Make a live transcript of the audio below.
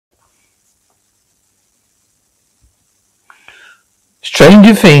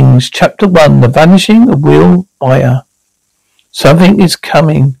Stranger Things, Chapter 1, The Vanishing of Byer. Something is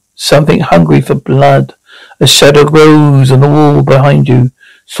coming, something hungry for blood. A shadow grows on the wall behind you,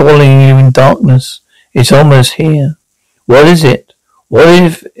 swallowing you in darkness. It's almost here. What is it? What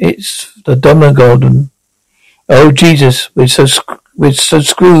if it's the Demogorgon? Oh Jesus, we're so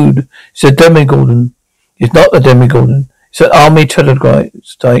screwed. It's a Demogorgon. It's not the Demogorgon. It's an army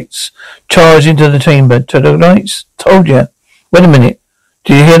troglodytes charged into the chamber. Troglodytes? Told you. Wait a minute.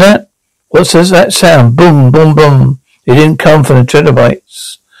 Do you hear that? What does that sound? Boom, boom, boom. They didn't come from the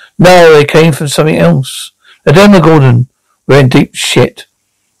troglodytes. No, they came from something else. The Demogorgon. We're in deep shit.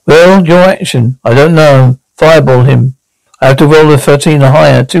 Well, your action. I don't know. Fireball him. I have to roll a 13 or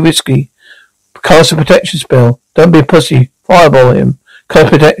higher. Too risky. Cast a protection spell. Don't be a pussy. Fireball him. Cast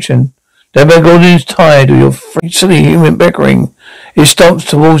protection. Demogorgon is tired of your silly human bickering. He stomps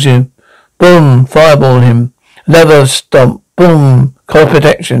towards you. Boom. Fireball him. Another stomp. Boom. Cast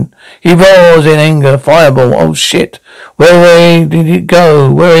protection. He roars in anger. Fireball. Oh shit. Where did it go?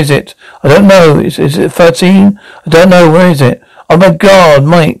 Where is it? I don't know. Is it 13? I don't know. Where is it? Oh my god,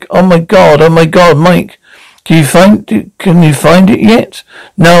 Mike. Oh my god. Oh my god, Mike. Can you find it yet?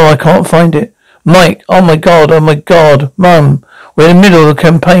 No, I can't find it. Mike. Oh my god. Oh my god. Mum. We're in the middle of the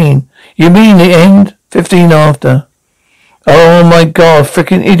campaign. You mean the end? 15 after. Oh my god,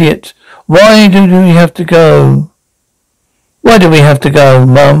 frickin' idiot. Why do we have to go? Why do we have to go,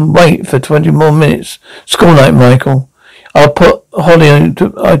 Mum? Wait for 20 more minutes. School night, Michael. I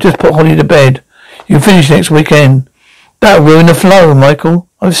just put Holly to bed. You finish next weekend. That'll ruin the flow, Michael.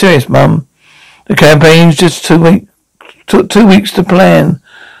 I'm serious, Mum. The campaign's just 2 weeks. Took 2 weeks to plan.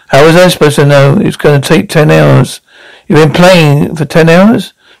 How was I supposed to know? It's going to take 10 hours. You've been playing for 10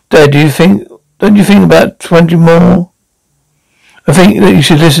 hours? Dad, don't you think about 20 more? I think that you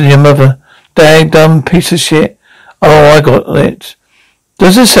should listen to your mother. Dad, dumb piece of shit. Oh, I got it.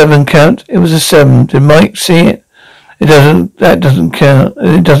 Does a 7 count? It was a 7. Did Mike see it? That doesn't count.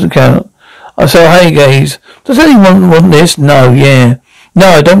 It doesn't count. I saw hey gaze. Does anyone want this? No, yeah. No,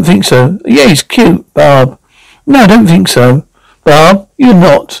 I don't think so. Yeah, he's cute, Barb. No, I don't think so. Barb, you're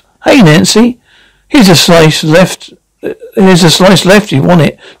not. Hey, Nancy. Here's a slice left. You want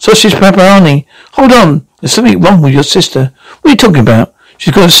it? Sausage pepperoni. Hold on. There's something wrong with your sister. What are you talking about?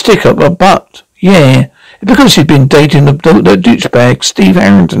 She's got a stick up her butt. Yeah. Because she's been dating the douchebag, Steve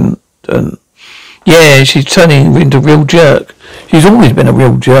Harrington. Yeah, she's turning into a real jerk. She's always been a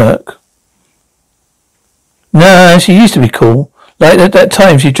real jerk. Nah, she used to be cool. Like at that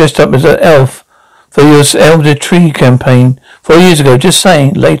time she dressed up as an elf for your Elder Tree campaign 4 years ago. Just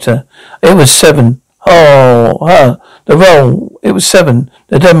saying, later. It was 7. The roll. It was 7.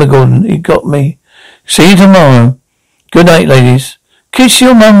 The Demogorgon, he got me. See you tomorrow. Good night, ladies. Kiss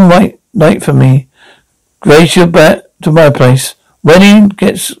your mum right night for me. Raise your bat to my place. Winner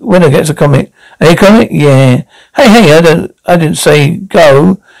gets a comic. A comic? Yeah. Hey, I didn't say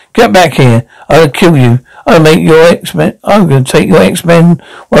go. Get back here. I'll kill you. I'm gonna take your X-Men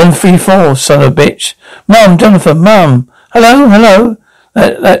 134, son of a bitch. Mum, Jonathan, Mum. Hello.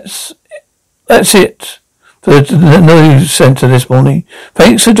 That's it for the news centre this morning.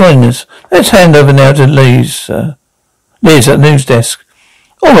 Thanks for joining us. Let's hand over now to Liz at the news desk.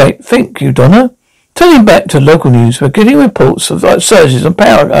 All right, thank you, Donna. Turning back to local news, we're getting reports of surges and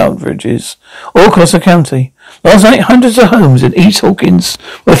power outages all across the county. Last night, hundreds of homes in East Hawkins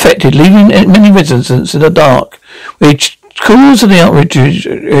were affected, leaving many residents in the dark. The cause of the outrage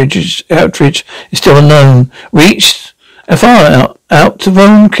is still unknown. Reached far out to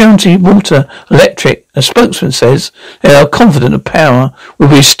Rowan County Water Electric. A spokesman says they are confident the power will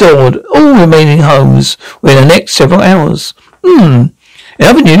be restored all remaining homes within the next several hours. In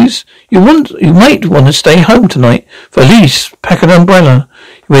other news, you might want to stay home tonight. For at least pack an umbrella.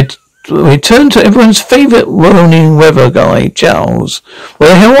 We turn to everyone's favourite warning weather guy, Charles. Where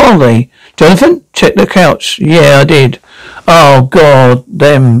the hell are they? Jonathan, check the couch. Yeah, I did. Oh God,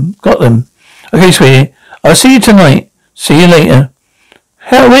 got them. Okay, sweetie. I'll see you tonight. See you later.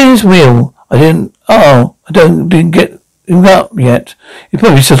 Where's Will? I didn't get him up yet. He's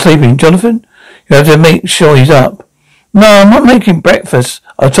probably still sleeping. Jonathan, you have to make sure he's up. No, I'm not making breakfast.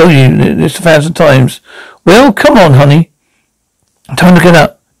 I've told you this 1,000 times. Well, come on, honey. Time to get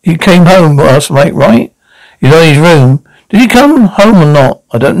up. He came home last night, right? He's in his room. Did he come home or not?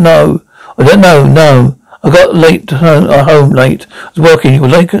 I don't know. No. I got home late. I was working. You were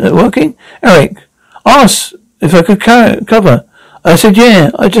late working? Eric asked if I could cover. I said,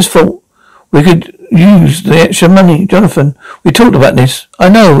 yeah. I just thought we could use the extra money. Jonathan, we talked about this. I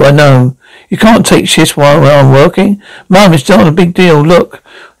know. You can't take shifts while I'm working. Mum, it's not a big deal. Look,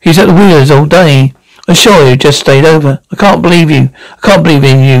 he's at the Wheelers all day. I'm sure you just stayed over. I can't believe you. I can't believe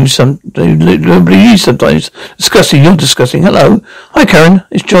in you. You sometimes. Disgusting. You're disgusting. Hello. Hi, Karen.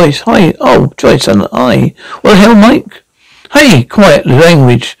 It's Joyce. Hi. Oh, Joyce and hi. What the hell, Mike? Hey, quiet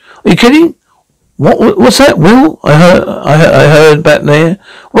language. Are you kidding? What's that, Will? I heard back there.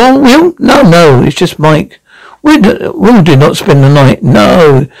 Well, Will? No, it's just Mike. Will did not spend the night.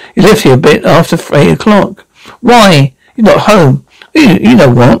 No, he left here a bit after 8 o'clock. Why? He's not home. You know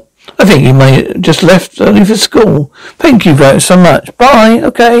what? I think he may have just left early for school. Thank you very so much. Bye.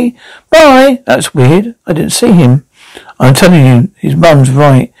 Okay. Bye. That's weird. I didn't see him. I'm telling you, his mum's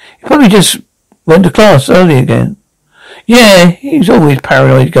right. He probably just went to class early again. Yeah, he's always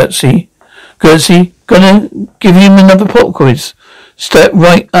paranoid, Gutsy. Gonna give him another pop quiz. Step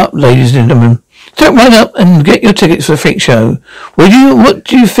right up, ladies and gentlemen. Step right up and get your tickets for the freak show. What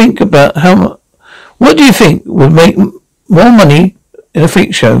do you think would make more money in a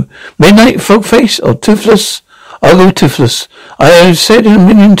freak show? Midnight Frog Face or Toothless? I'll go with Toothless. I have said it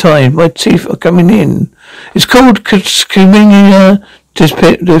 1,000,000 times. My teeth are coming in. It's called Communia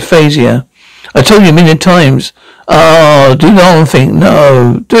dysphasia. I told you 1,000,000 times. Oh, do the whole thing.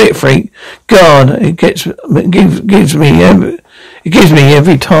 No, do it, freak. God, it gives me every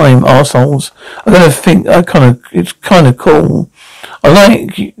time, arseholes. I gotta think. It's kind of cool. I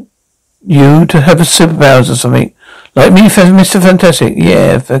like you to have a superpowers or something. Like me, Mr. Fantastic.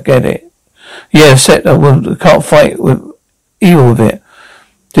 Yeah, forget it. Yeah, I can't fight with evil with it.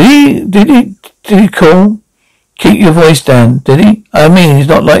 Did he call? Keep your voice down. Did he? I mean, he's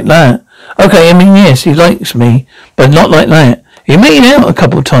not like that. Okay, I mean, yes, he likes me, but not like that. He made out a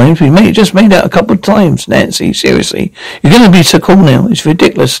couple of times. Just made out a couple of times, Nancy. Seriously. You're going to be so cool now. It's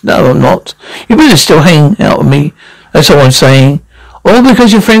ridiculous. No, I'm not. You better still hang out with me. That's all I'm saying. All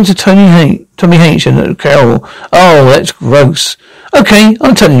because you're friends with Tommy H and Carol. Oh, that's gross. Okay,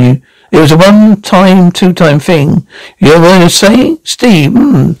 I'm telling you. It was a one-time, two-time thing. You know what I'm saying? Steve,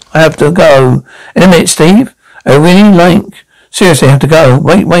 I have to go. In a minute, Steve. I really like... Seriously, I have to go.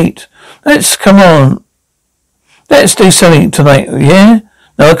 Wait. Come on. Let's do something tonight, yeah?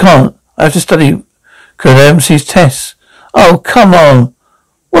 No, I can't. I have to study Clemcy's tests. Oh, come on.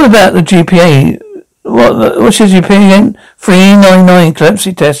 What about the GPA? What's your GPA again? 399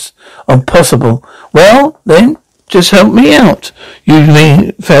 Clemcy tests. Impossible. Well, then, just help me out. You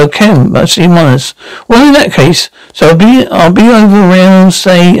may fail Chem, but C minus. Well, in that case, so I'll be over around,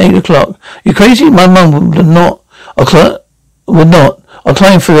 say, 8 o'clock. You crazy? My mum would not. I'll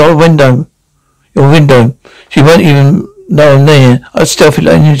climb through your window. She won't even know I'm there. I'd stealthy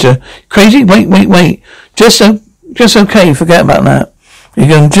like a ninja. Crazy? Wait. Just okay. Forget about that. We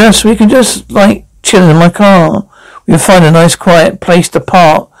can just like chill in my car. We can find a nice quiet place to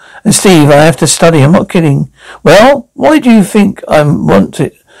park. And Steve, I have to study. I'm not kidding. Well, why do you think I want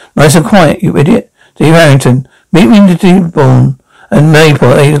it nice and quiet, you idiot? Steve Harrington, meet me in the Dearborn and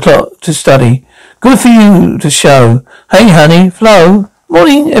Maple at 8 o'clock to study. Good for you to show. Hey, honey, Flo.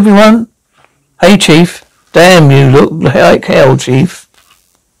 Morning, everyone. Hey, Chief. Damn, you look like hell, Chief.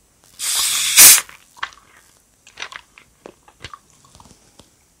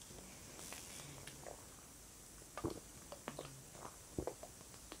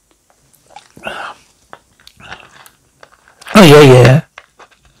 Oh, yeah.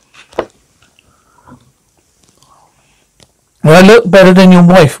 Well, I look better than your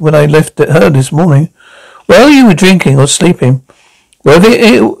wife when I left her this morning. Well, you were drinking or sleeping. Whether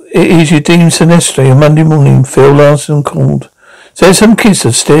it is you deem sinister on Monday morning, Phil Larson called. Says some kids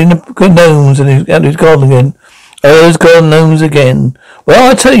are stealing the gnomes and he's gone again. Oh, he's got gnomes again.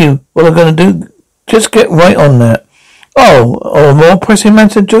 Well, I tell you what I'm going to do. Just get right on that. Oh, or a more pressing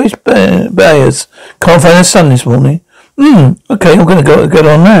matter, Joyce Byers. Can't find her son this morning. Okay, I'm going to get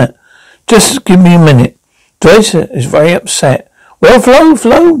on that. Just give me a minute. Joyce is very upset. Well,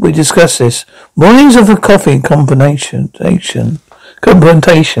 Flo, we discussed this. Mornings of a coffee confrontation. Yeah,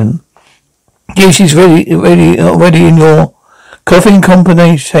 she's ready in your coffee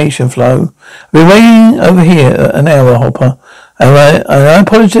confrontation, Flo. I've been waiting over here an hour, Hopper. And I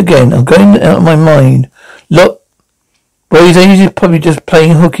apologize again. I'm going out of my mind. Look, well, he's probably just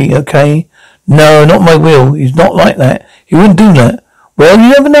playing hooky, okay? No, not my Will. He's not like that. He wouldn't do that. Well, you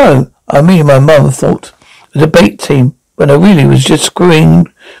never know. I mean, my mother thought the debate team, when I really was just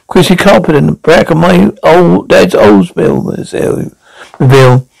screwing Chrissy Carpenter in the back of my dad's Oldsmobile.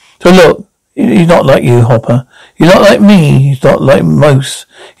 So look, he's not like you, Hopper. He's not like me. He's not like most.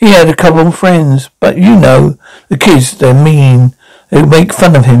 He had a couple of friends, but you know, the kids, they're mean. They make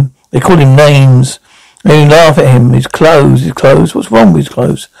fun of him. They call him names. They laugh at him. His clothes. What's wrong with his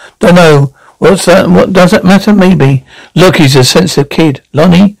clothes? Don't know. What's that? What does that matter? Maybe. Look, he's a sensitive kid.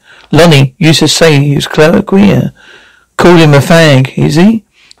 Lonnie, Lonnie used to say he was queer. Called him a fag, is he?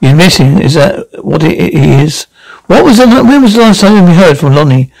 He's missing, is that what he is? When was the last time we heard from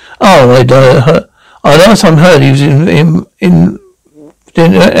Lonnie? Oh, last time I heard he was in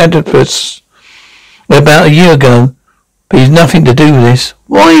Oedipus about a year ago. But he's nothing to do with this.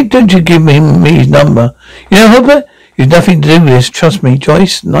 Why don't you give me his number? You know, Hopper, he's nothing to do with this. Trust me,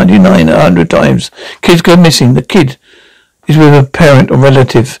 Joyce. 99 100 times. Kids go missing. The kid is with a parent or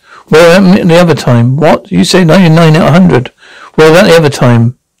relative. Where about the other time? What? You say 99 out of 100. Where about the other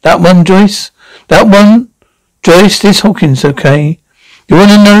time? That one, Joyce? That one? Joyce, this Hawkins, okay? You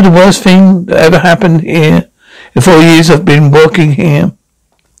want to know the worst thing that ever happened here? In 4 years I've been working here.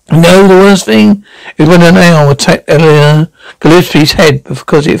 You know the worst thing is when an owl attacked Eleanor Gillespie's head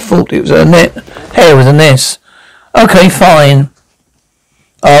because it thought it was a hair with an S. Okay, fine.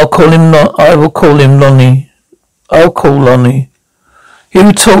 I will call him Lonnie. I'll call Lonnie. He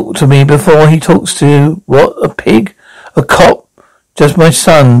would talk to me before he talks to you. What, a pig? A cop? Just my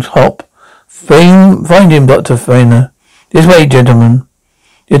son, Hop. Find him, Dr. Frainer. This way, gentlemen.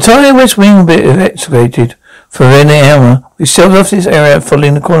 The entire West Wing will be excavated for an hour. We sealed off this area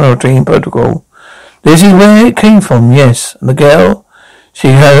following the quarantine protocol. This is where it came from, yes. And the girl, she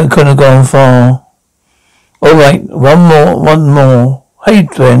couldn't have gone far. All right, one more. Hey,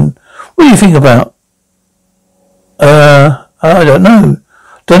 Ben, what do you think about? I don't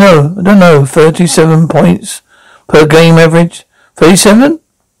know. 37 points per game average. 37?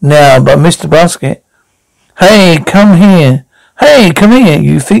 Now, but Mr. Basket. Hey, come here.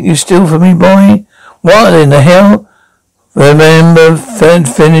 You think you steal from me, boy? What in the hell? Remember,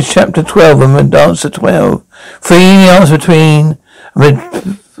 finish chapter 12 and answer 12. 3 answer between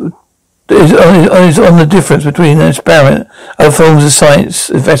is on the difference between transparent and forms of science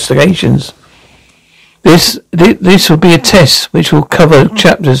investigations. This will be a test which will cover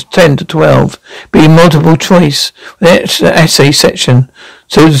chapters 10 to 12, be multiple choice, the essay section.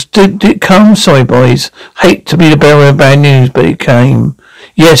 So did it come? Sorry, boys. Hate to be the bearer of bad news, but it came.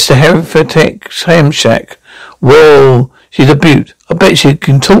 Yes, the Hereford Ham Shack. Whoa, she's a beaut. I bet she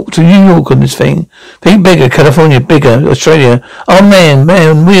can talk to New York on this thing. Think bigger, California bigger, Australia. Oh man,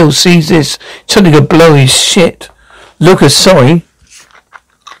 Will sees this. Suddenly gonna blow his shit. Lucas, sorry.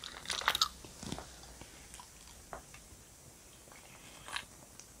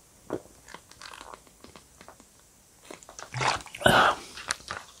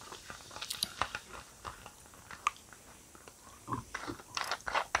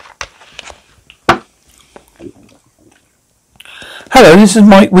 Hello, this is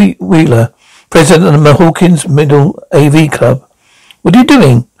Mike Wheeler, president of the Hawkins Middle AV Club. What are you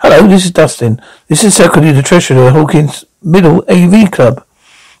doing? Hello, this is Dustin. This is secretary of the treasurer of the Hawkins Middle AV Club.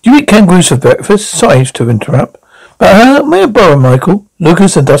 Do you eat kangaroos for breakfast? Sorry to interrupt. But may I borrow Michael,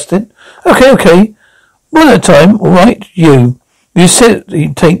 Lucas and Dustin? Okay. One at a time, alright, you. You said he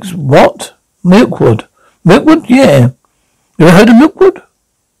takes what? Milkwood. Milkwood? Yeah. You ever heard of Milkwood?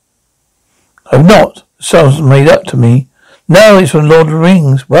 I've not. It sounds made up to me. No, it's from Lord of the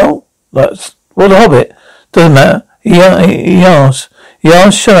Rings. Well, that's the Hobbit. Doesn't matter. He asked.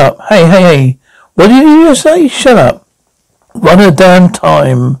 Shut up. Hey. What did you just say? Shut up. One at a damn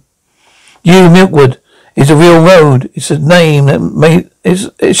time. You, Milkwood, is a real road. It's a name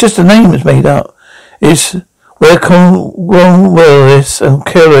it's just a name that's made up. It's where Cornwallis and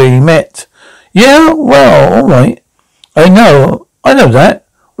Curry met. Yeah, well, all right. I know that.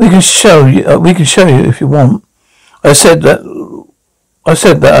 We can show you if you want. I said that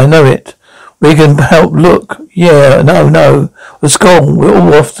I know it. We can help look. Yeah, no. Let's go. We're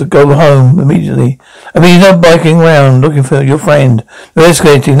all off to go home immediately. I mean, no biking around looking for your friend. No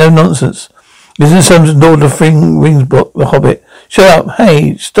escalating, no nonsense. Isn't some Lord of the Rings book, The Hobbit? Shut up.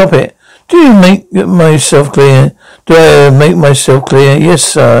 Hey, stop it. Do you make myself clear? Do I make myself clear? Yes,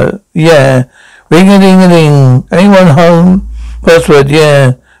 sir. Yeah. Ring-a-ding-a-ding. Anyone home? Password,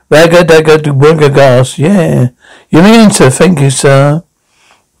 yeah. Ragga-dagga-do-burger-gas, yeah. You may enter, thank you, sir.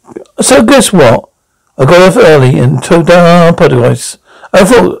 So guess what? I got off early and took down our podcast. I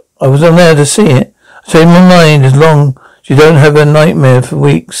thought I was allowed to see it. I changed my mind as long as you don't have a nightmare for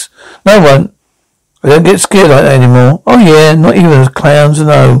weeks. No one. I don't get scared like that anymore. Oh yeah, not even as clowns,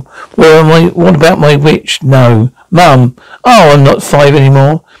 no. What about my witch? No. Mum. Oh, I'm not 5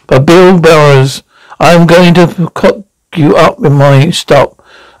 anymore. But Bill Burrows, I'm going to cock you up in my stop.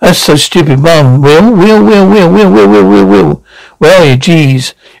 That's so stupid, Mum. Will. Where are you?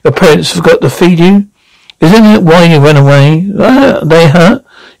 Jeez. Your parents forgot to feed you? Isn't it why you ran away? They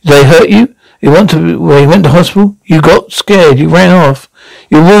hurt you? You went to hospital? You got scared. You ran off.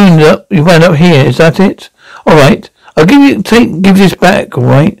 You ran up here. Is that it? All right. I'll give this back. All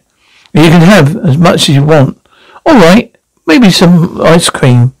right. You can have as much as you want. All right, maybe some ice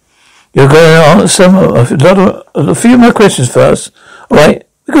cream. You're going to answer a few of my questions first. All right,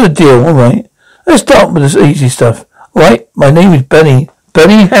 we got a deal. All right, let's start with this easy stuff. All right, my name is Benny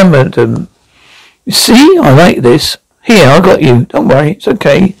Hamilton. You see, I like this. Here, I got you. Don't worry, it's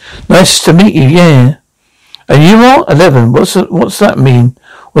okay. Nice to meet you. Yeah. And you are 11. What's that mean?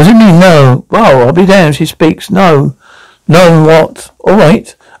 What does it mean? No. Well, I'll be damned. She speaks. No. No. What? All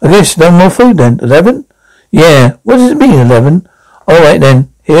right. I guess no more food then. 11? Yeah. What does it mean, 11? All right then.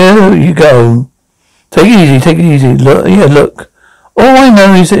 Here you go. Take it easy. Take it easy. Look. Yeah. Look. All I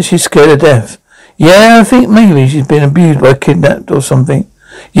know is that she's scared of death. Yeah. I think maybe she's been abused or kidnapped or something.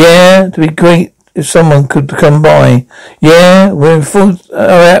 Yeah. It'd be great if someone could come by. Yeah. We're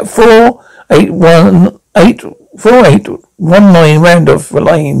at 4819 Randolph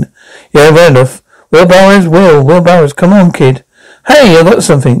Lane. Yeah, Randolph. Will Bowers, come on, kid. Hey, I got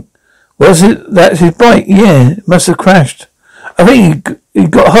something. Was it? That's his bike. Yeah, it must have crashed. I think he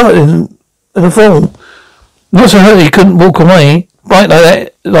got hurt in the fall. Not so hurt he couldn't walk away. Bike like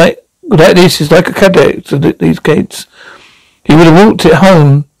that, like this is like a cadet to these kids. He would have walked it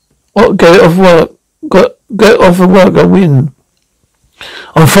home. What? Get it off work. Get off of work. I win.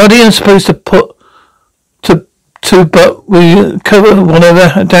 On Friday, I'm supposed to but we cover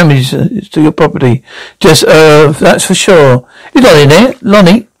whatever damage to your property. Just, that's for sure. Is Lonnie there?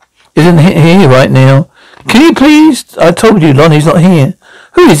 Lonnie isn't here right now. Can you please? I told you Lonnie's not here.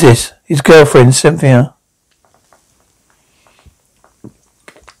 Who is this? His girlfriend, Cynthia.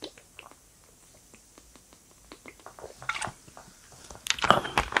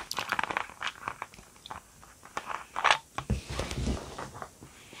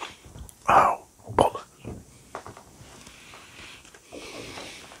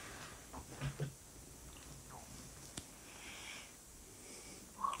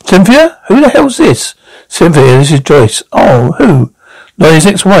 Cynthia? Who the hell's this? Cynthia, this is Joyce. Oh, who? Lonnie's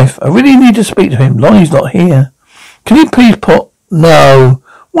ex-wife. I really need to speak to him. Lonnie's not here. Can you please No.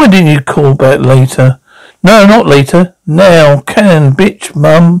 Why didn't you call back later? No, not later. Now. Bitch,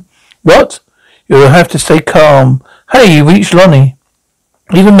 mum. What? You'll have to stay calm. Hey, you reached Lonnie.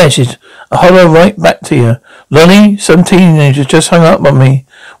 Leave a message. I'll holler right back to you. Lonnie, some teenager just hung up on me.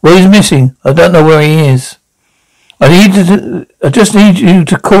 Well, he's missing. I don't know where he is. I just need you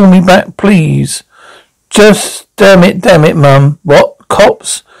to call me back, please. Just, damn it, mum. What?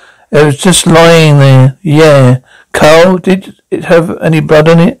 Cops? It was just lying there. Yeah. Carl, did it have any blood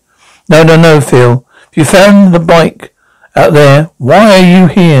on it? No, Phil. If you found the bike out there, why are you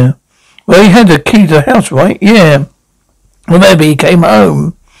here? Well, he had the key to the house, right? Yeah. Well, maybe he came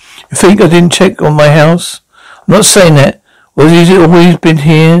home. You think I didn't check on my house? I'm not saying that. Well, has he always been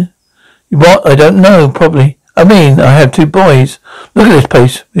here? What? I don't know, probably. I mean, I have 2 boys. Look at this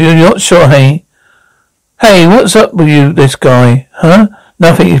place. You're not sure, hey? Hey, what's up with you, this guy? Huh?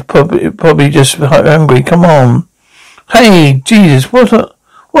 Nothing. He's probably just hungry. Come on. Hey, Jesus, what are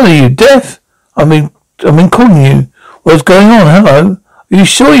you, deaf? I mean, calling you. What's going on? Hello? Are you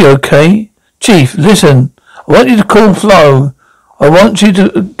sure you're okay? Chief, listen. I want you to call Flo. I want you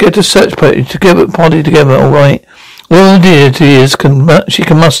to get a search party together, all right? All the deities she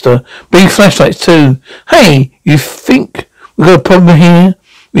can muster. Big flashlights too. Hey, you think we've got a problem here?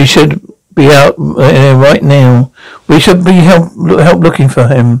 We should be out right now. We should be help looking for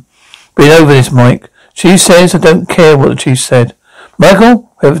him. Been over this, Mike. She says I don't care what the chief said.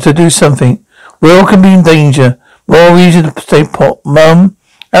 Michael, we have to do something. We all can be in danger. More reason to stay put. Mum,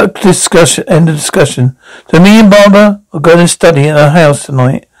 end of discussion. So me and Barbara are going to study in our house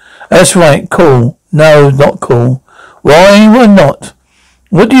tonight. That's right, cool. No, not cool. Why not?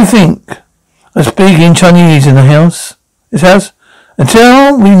 What do you think? I'm speaking Chinese in this house.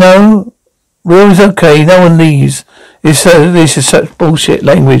 Until we know Will is okay, no one leaves. This is such bullshit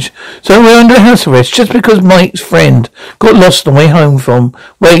language. So we're under house arrest just because Mike's friend got lost on the way home from.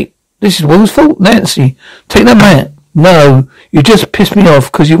 Wait, this is Will's fault? Nancy, take that mat. No, you just pissed me off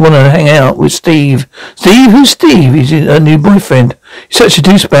because you want to hang out with Steve. Steve? Who's Steve? He's her new boyfriend. He's such a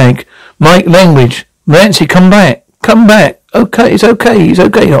douchebag. Mike, language. Nancy, come back. Come back. Okay, it's okay. He's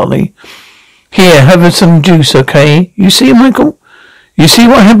okay, Holly. Here, have some juice, okay? You see, Michael? You see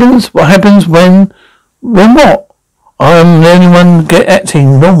what happens? What happens when what? I'm the only one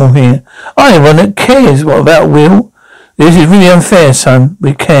acting normal here. I'm the one that cares. What about Will? This is really unfair, son.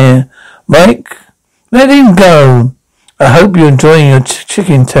 We care. Mike, let him go. I hope you're enjoying your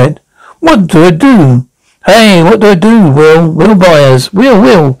chicken, Ted. What do I do? Hey, what do I do? Will Byers.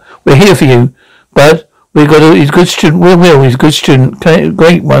 Will. We're here for you. But he's a good student. Will, he's a good student.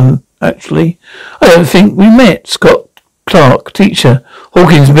 Great one, actually. I don't think we met. Scott Clark, teacher.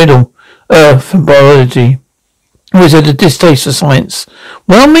 Hawkins Middle. Earth and biology. Was it a distaste for science?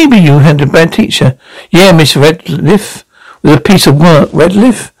 Well, maybe you had a bad teacher. Yeah, Miss Redcliffe. Was a piece of work.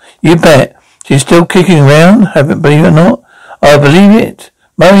 Redcliffe? You bet. She's still kicking around. Haven't believe it or not. I believe it.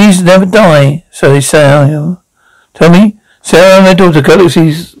 Mummies never die. So they say. Tell me. Sarah, my daughter,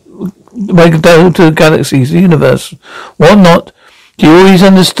 galaxies. My daughter, galaxies, the universe. What not? You always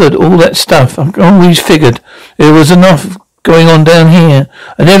understood all that stuff. I always figured there was enough going on down here.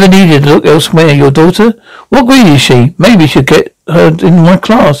 I never needed to look elsewhere. Your daughter? What grade is she? Maybe she'll get her in my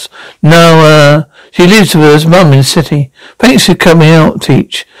class. No, she lives with her mum in the city. Thanks for coming out,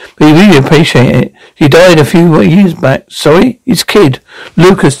 Teach. We really appreciate it. She died a few years back. Sorry? It's Kid.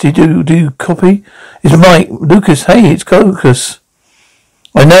 Lucas, do you copy? It's Mike. Lucas, hey, it's Lucas.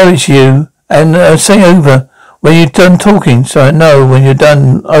 I know it's you. And say over when you're done talking. So I know when you're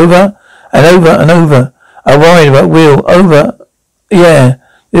done. Over and over and over. I worried about Will. Over. Yeah.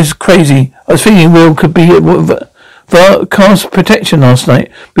 This is crazy. I was thinking Will could be cast protection last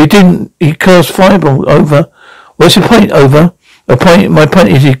night. But he didn't. He cast fireball. Over. What's your point? Over. My point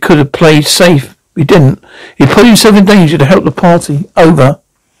is he could have played safe. He didn't. He put himself in danger to help the party. Over.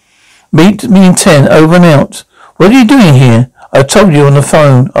 Meet me in 10. Over and out. What are you doing here? I told you on the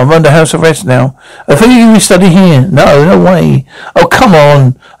phone. I'm under house arrest now. I thought you would study here. No way. Oh, come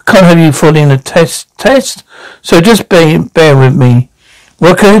on. I can't have you falling in a test? So just bear with me.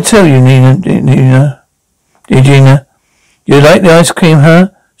 What can I tell you, Gina? You like the ice cream, huh?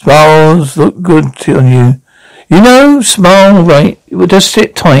 Smiles look good on you. You know, smile, right? Just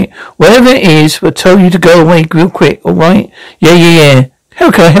sit tight. Whatever it is, we'll tell you to go away real quick, alright? Yeah.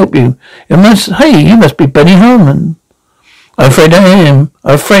 How can I help you? You must be Benny Harmon. I'm afraid I am.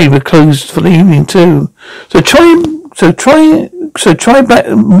 I'm afraid we're closed for the evening too. So try back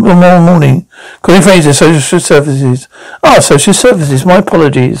tomorrow morning. Colin Fraser, Social Services. Social Services, my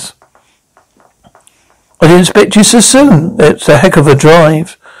apologies. I didn't expect you so soon. It's a heck of a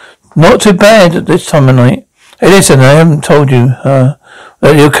drive. Not too bad at this time of night. Hey, listen, I haven't told you that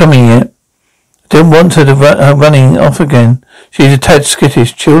you're coming yet. I didn't want her to running off again. She's a tad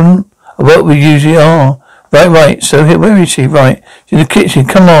skittish. Children are what we usually are. Right. So where is she? Right. She's in the kitchen.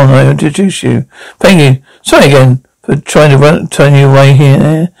 Come on, I'll introduce you. Thank you. Sorry again for trying to turn you away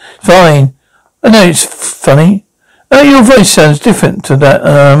here. Fine. I know it's funny. Your voice sounds different to that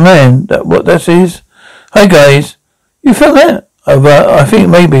man. What that is? Hi guys. You felt that? I think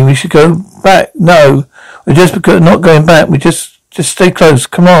maybe we should go back. No, we're just not going back. We just stay close.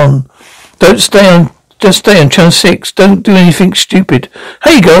 Come on. Just stay on channel 6. Don't do anything stupid.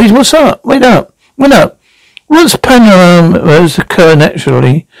 Hey guys, what's up? Wait up. Once panoramas occur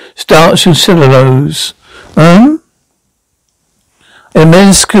naturally, starch and cellulose. A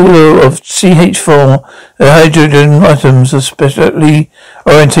minuscule of CH4 hydrogen atoms are specially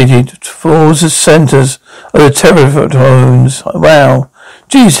orientated towards the centers of the terophones. Wow.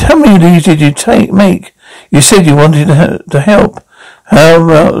 Geez, how many of these did you make? You said you wanted to help. How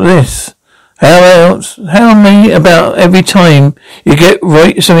about this? How many about every time you get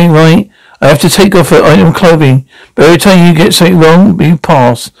something right? I have to take off an item of clothing, but every time you get something wrong, you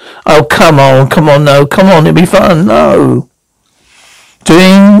pass. Oh, come on, it'll be fun, no.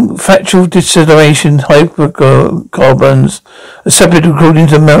 Doing factual distillation, hydrocarbons are separated according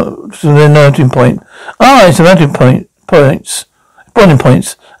to their melting point. It's the melting points. Boiling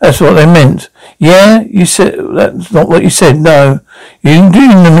points. That's what they meant. Yeah, you said, that's not what you said, no. You do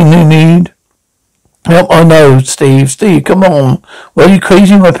need help, I know, Steve, come on. Well, are you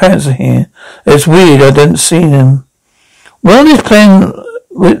crazy? My parents are here. It's weird, I didn't see them. Well, this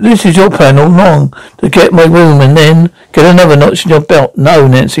is your plan all along. To get my room and then get another notch in your belt. No,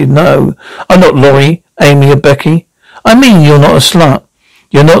 Nancy, no. I'm not Laurie, Amy or Becky. I mean, you're not a slut.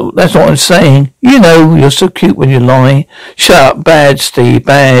 You're not, that's what I'm saying. You know, you're so cute when you lie. Shut up, bad, Steve,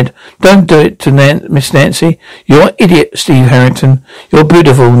 bad. Don't do it to Miss Nancy. You're an idiot, Steve Harrington. You're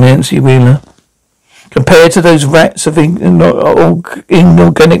beautiful, Nancy Wheeler. Compared to those rats of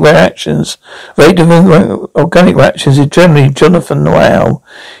inorganic reactions, rate of organic reactions is generally Jonathan. Wow,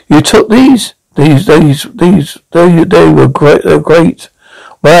 you took these. They were great. They're great.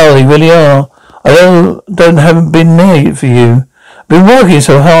 Wow, they really are. I haven't been near for you. I've been working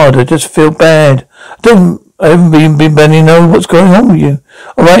so hard. I just feel bad. I haven't been letting know what's going on with you.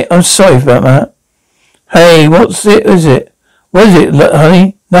 All right, I'm sorry about that. Hey, what's it? What is it,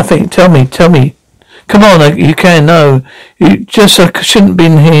 honey? Nothing. Tell me. Come on, you can, no. You just shouldn't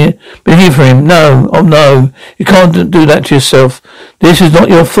been here for him. No, oh no. You can't do that to yourself. This is not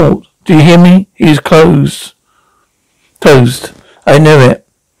your fault. Do you hear me? He's closed. I knew it.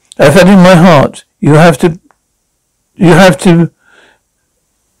 I felt in my heart. You have to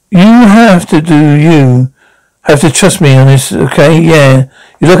You have to do you. Have to trust me on this, okay? Yeah.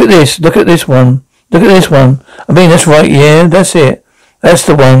 You look at this. Look at this one. Look at this one. I mean, that's right. Yeah, that's it. That's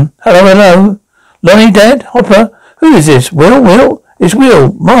the one. Hello, hello. Lonnie, Dad? Hopper? Who is this? Will? It's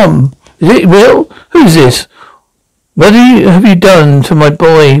Will. Mum. Is it Will? Who's this? What have you done to my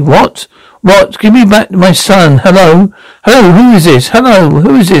boy? What? What? Give me back my son. Hello? Hello? Who is this? Hello?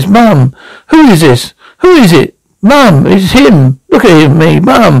 Who is this? Mum? Who is this? Who is it? Mum, it's him. Look at him, me.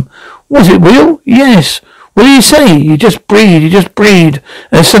 Mum. Was it Will? Yes. What do you say? You just breathe.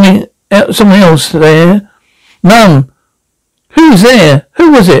 There's something else there. Mum. Who's there?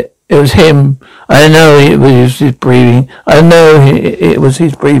 Who was it? It was him. I know it was his breathing. I know it was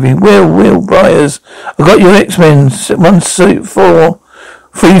his breathing. Will Byers. I got your X-Men. 134.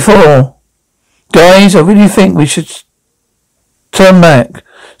 Guys, I really think we should turn back.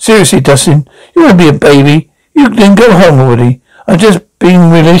 Seriously, Dustin, you want to be a baby? You then go home already. I'm just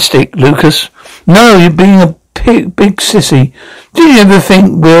being realistic, Lucas. No, you're being a big sissy. Did you ever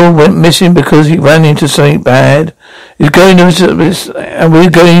think Will went missing because he ran into something bad? We're going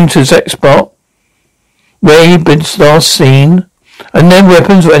to Zach's spot where he'd been last seen, and no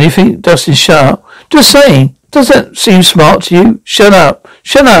weapons or anything. Dustin, shut up. Just saying. Does that seem smart to you? Shut up.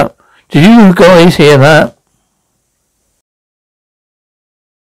 Did you guys hear that?